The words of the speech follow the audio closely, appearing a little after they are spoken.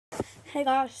Hey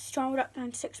guys, it's John with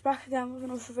 96 back again with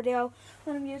another video.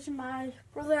 And I'm using my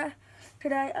brother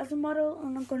today as a model,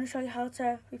 and I'm going to show you how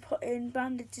to be putting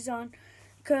bandages on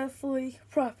carefully,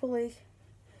 properly.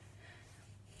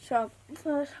 So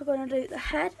first we're going to do the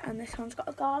head, and this one's got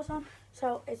a gauze on.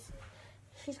 So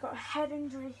she's got a head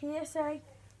injury here, say.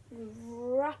 We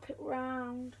wrap it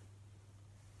round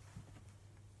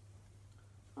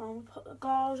and we put the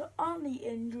gauze on the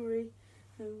injury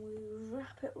and we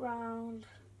wrap it round.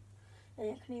 And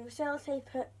you can either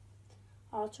sellotape it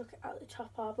or chuck it at the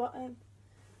top or bottom.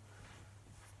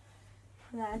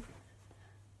 And then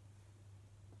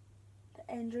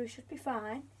the injury should be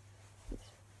fine.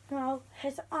 Now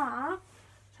his arm,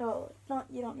 so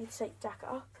you don't need to take the jacket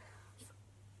off.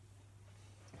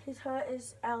 He's hurt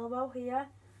his elbow here.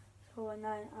 So and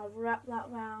then I'll wrap that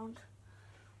round,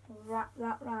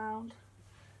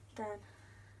 then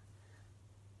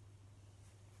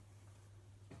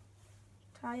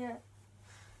tie it,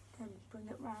 then bring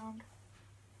it round,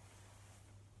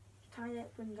 tie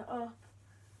it, bring it up,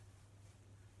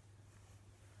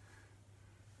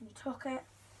 and tuck it.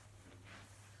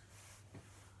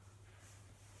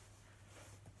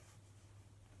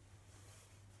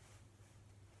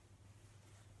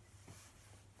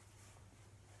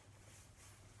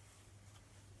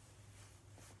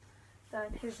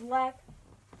 Then his leg,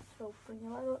 so bring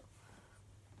your leg up,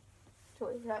 so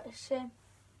he's at his shin.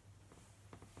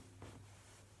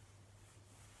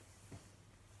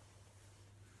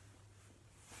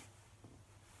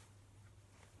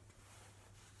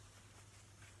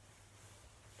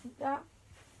 Like that.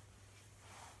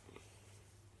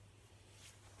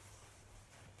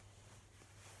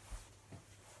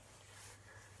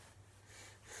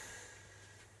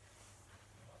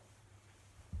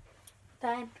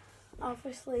 Then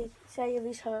obviously, say if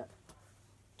he's hurt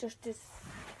just his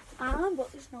arm,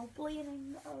 but there's no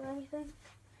bleeding or anything,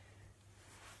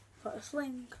 got a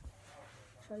sling,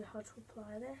 show you how to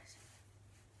apply this.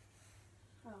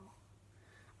 So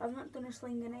I've not done a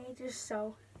sling in ages,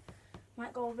 so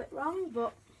might go a bit wrong,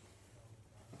 but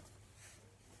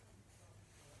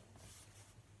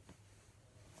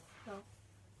so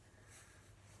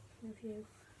review.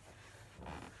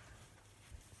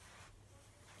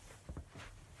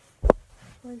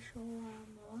 Facial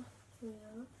armor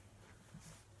here.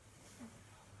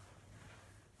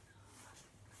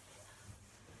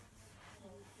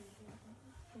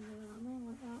 Like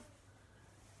that.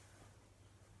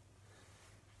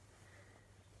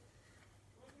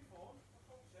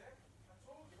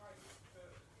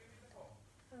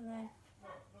 And then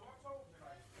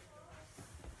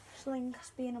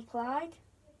sling's being applied.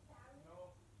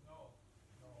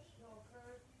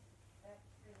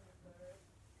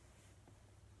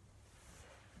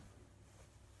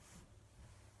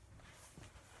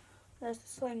 There's the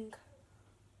sling.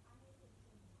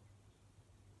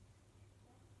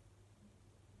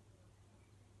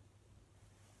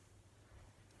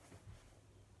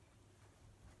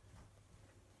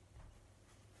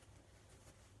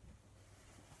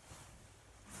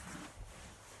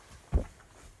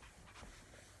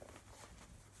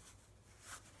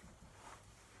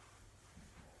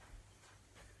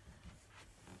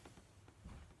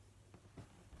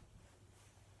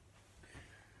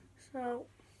 So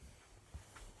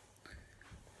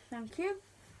thank you.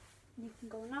 You can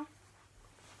go now.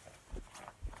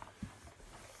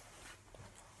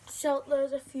 So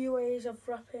there's a few ways of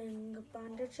wrapping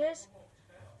bandages,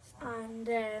 and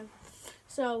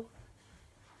so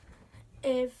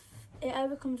if it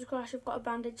ever comes across you've got a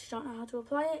bandage, you don't know how to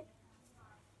apply it,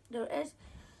 there it is.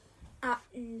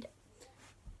 And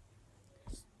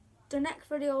the next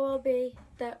video will be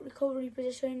the recovery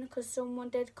position, because someone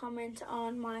did comment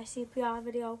on my CPR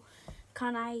video,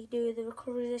 can I do the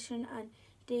recovery position and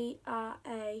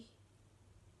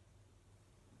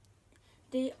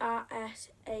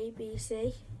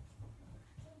DRS-ABC.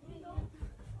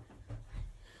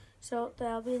 So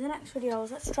there'll be the next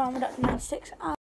videos. Let's try with 96.